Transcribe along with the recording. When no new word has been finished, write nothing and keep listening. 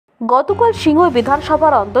গতকাল সিঙ্গুর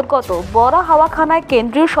বিধানসভার অন্তর্গত বড়া হাওয়াখানায়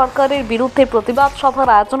কেন্দ্রীয় সরকারের বিরুদ্ধে প্রতিবাদ সভার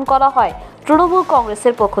আয়োজন করা হয় তৃণমূল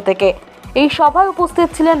কংগ্রেসের পক্ষ থেকে। এই সভায় উপস্থিত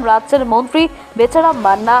ছিলেন রাজ্যের মন্ত্রী বেচারাম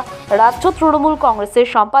মান্না, রাজ্য তৃণমূল কংগ্রেসের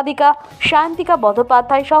সম্পাদিকা সায়ন্তিকা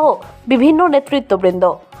বন্দ্যোপাধ্যায় সহ বিভিন্ন নেতৃত্ববৃন্দ।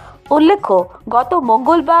 উল্লেখ্য, গত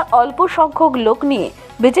মঙ্গলবার অল্প সংখ্যক লোক নিয়ে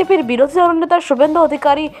বিজেপির বিরোধী দলনেতা শুভেন্দু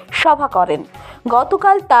অধিকারী সভা করেন।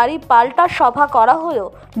 গতকাল তারই পাল্টা সভা করা হলো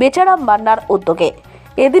বেচারাম মান্নার উদ্যোগে।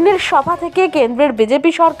 এদিনের সভা থেকে কেন্দ্রের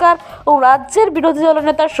বিজেপি সরকার ও রাজ্যের বিরোধী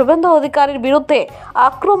দলনেতা শুভেন্দু অধিকারীর বিরুদ্ধে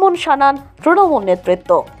আক্রমণ শানান তৃণমূল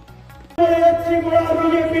নেতৃত্ব।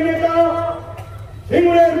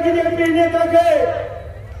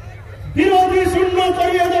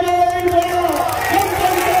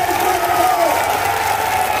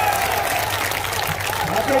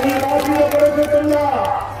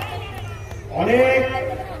 অনেক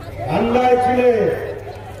ধান্দায় ছিলে,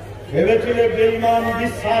 ভেবেছিলে বেঈমান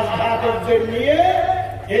বিশ্বাসঘাতকদের নিয়ে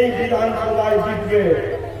এই বিধানসভায় জিতবে,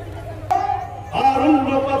 আর অন্য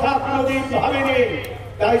কথা কোনদিন ভাবেনি।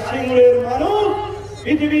 তাই সিঙ্গুরের মানুষ,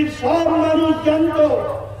 পৃথিবীর সব মানুষ জানত,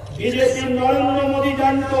 বিজেপির নরেন্দ্র মোদী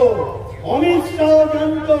জানত, অমিত শাহ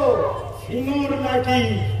জানত, সিঙ্গুর নাকি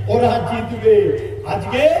ওরা জিতবে।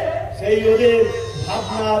 আজকে সেই ওদের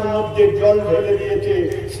ভাবনার মধ্যে জল ঢেলে দিয়েছে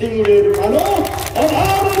সিঙ্গুরের মানুষ।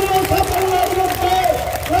 অভাবনীয় সাফল্যের মধ্যে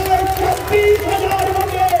প্রায় 26,000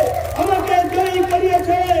 ভোটে আমাকে জয়ী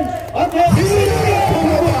করিয়েছেন।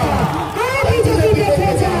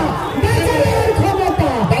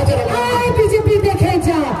 বিজেপি দেখে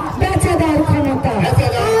যা বেচাদার ক্ষমতা,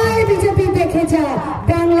 বিজেপি দেখে যা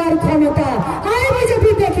বাংলার ক্ষমতা,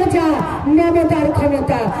 বিজেপি দেখে যা মমতার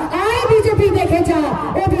ক্ষমতা, বিজেপি দেখে যা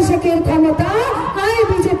অভিষেকের ক্ষমতা,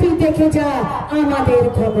 বিজেপি দেখে যা আমাদের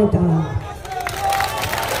ক্ষমতা।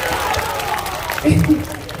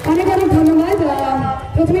 অনেক অনেক ধন্যবাদ।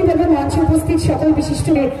 প্রথমেই বলবো মঞ্চে উপস্থিত সকল বিশিষ্ট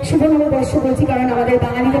শুভ নববর্ষ বলছি, কারণ আমাদের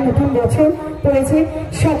বাঙালিদের নতুন বছর পড়েছে।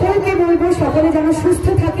 সকলকে বলবো সকলে যেন সুস্থ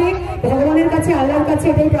থাকে, ভগবানের কাছে আল্লাহর কাছে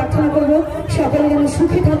এটাই প্রার্থনা করবো, সকলে যেন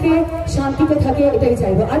সুখে থাকে, শান্তিতে থাকে, এটাই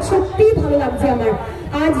চাইবো। আজ সত্যিই ভালো লাগছে আমার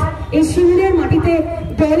আজ এই সিঙ্গুরের মাটিতে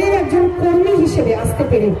দলের একজন কর্মী হিসেবে আসতে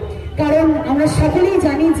পেরে, কারণ আমরা সকলেই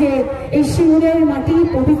জানি যে এই সিঙ্গুরের মাটি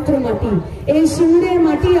পবিত্র মাটি, এই সিঙ্গুরের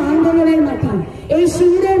মাটি আন্দোলনের মাটি, এই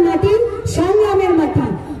সিঙ্গুরের মাটি সংগ্রামের মাটি।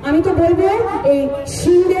 আমি তো বলবো এই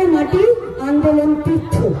সিঙ্গুরের মাটি আন্দোলন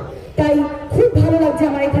তীর্থ। তাই খুব ভালো লাগছে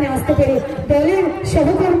আমার এখানে আসতে পেরে দলের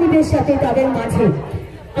সহকর্মীদের সাথে, তাদের মাঝে।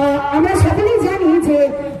 আমরা সকলেই জানি যে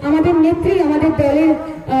আমাদের নেত্রী, আমাদের দলের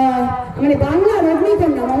মানে বাংলার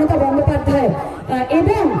অগ্নিকন্যা মমতা বন্দ্যোপাধ্যায়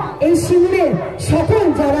এবং এই সিঙ্গুরের সকল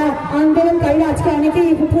যারা আন্দোলনকারীরা, আজকে অনেকেই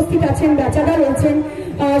উপস্থিত আছেন, বেচারা রয়েছেন,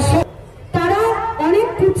 তারা অনেক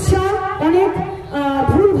কুৎসা, অনেক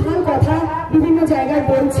ভুলভাল কথা বিভিন্ন জায়গায়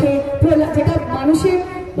বলছে, যেটা মানুষের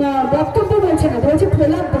বক্তব্য বলছে না, বলছে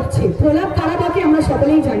প্রলাপ বলছে। প্রলাপ কারা বাকি আমরা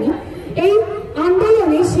সকলেই জানি। এই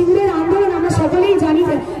আন্দোলনে, সিঙ্গুরের আন্দোলন আমরা সকলেই জানি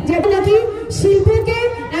যেটা নাকি শিল্পকে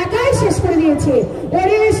একাই শেষ করে দিয়েছে।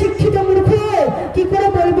 ওরে শিক্ষিত মূর্খ, কি করে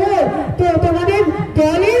বলবো? তো তোমাদের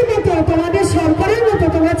দলের মতো, তোমাদের সরকারের মতো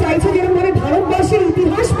তোমরা চাইছো যেরকম ভাবে ভারতবর্ষের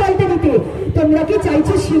ইতিহাস পাল্টে দিতে, তোমরা কি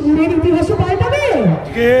চাইছো সিঙ্গুরের ইতিহাসও পাল্টাবে?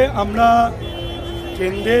 আমরা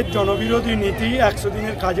কেন্দ্রের জনবিরোধী নীতি, 100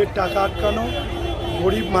 দিনের কাজের টাকা আটকানো,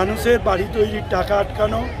 গরিব মানুষের বাড়ি তৈরির টাকা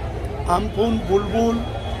আটকানো, আমফান, বুলবুল,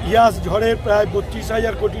 ইয়াস ঝড়ের প্রায়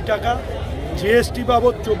 32,000 কোটি টাকা, জিএসটি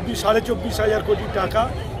বাবদ 24,500 কোটি টাকা,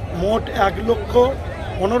 মোট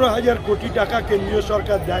 1,15,000 কোটি টাকা কেন্দ্রীয়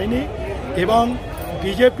সরকার দেয়নি। এবং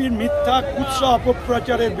বিজেপির মিথ্যা কুৎসা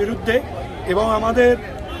অপপ্রচারের বিরুদ্ধে এবং আমাদের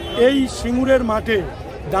এই সিঙ্গুরের মাঠে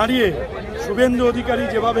দাঁড়িয়ে শুভেন্দু অধিকারী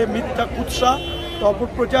যেভাবে মিথ্যা কুৎসা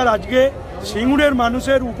অপপ্রচার, আজকে সিঙ্গুরের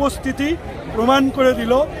মানুষের উপস্থিতি প্রমাণ করে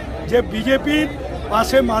দিল যে বিজেপির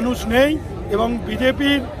পাশে মানুষ নেই এবং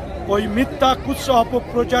বিজেপির ওই মিথ্যা কুৎসা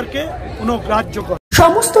অপপ্রচারকে কোনো গ্রাহ্য করে।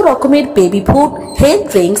 সমস্ত রকমের বেবি ফুড, হেলথ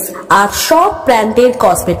ড্রিঙ্কস আর সব ব্র্যান্ডের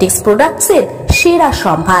কসমেটিক্স প্রোডাক্টসের সেরা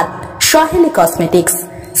সম্ভার সহেলি কসমেটিক্স,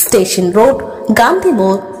 স্টেশন রোড, গান্ধী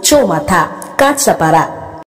মোড়, চৌমাথা, কাঁচরাপাড়া।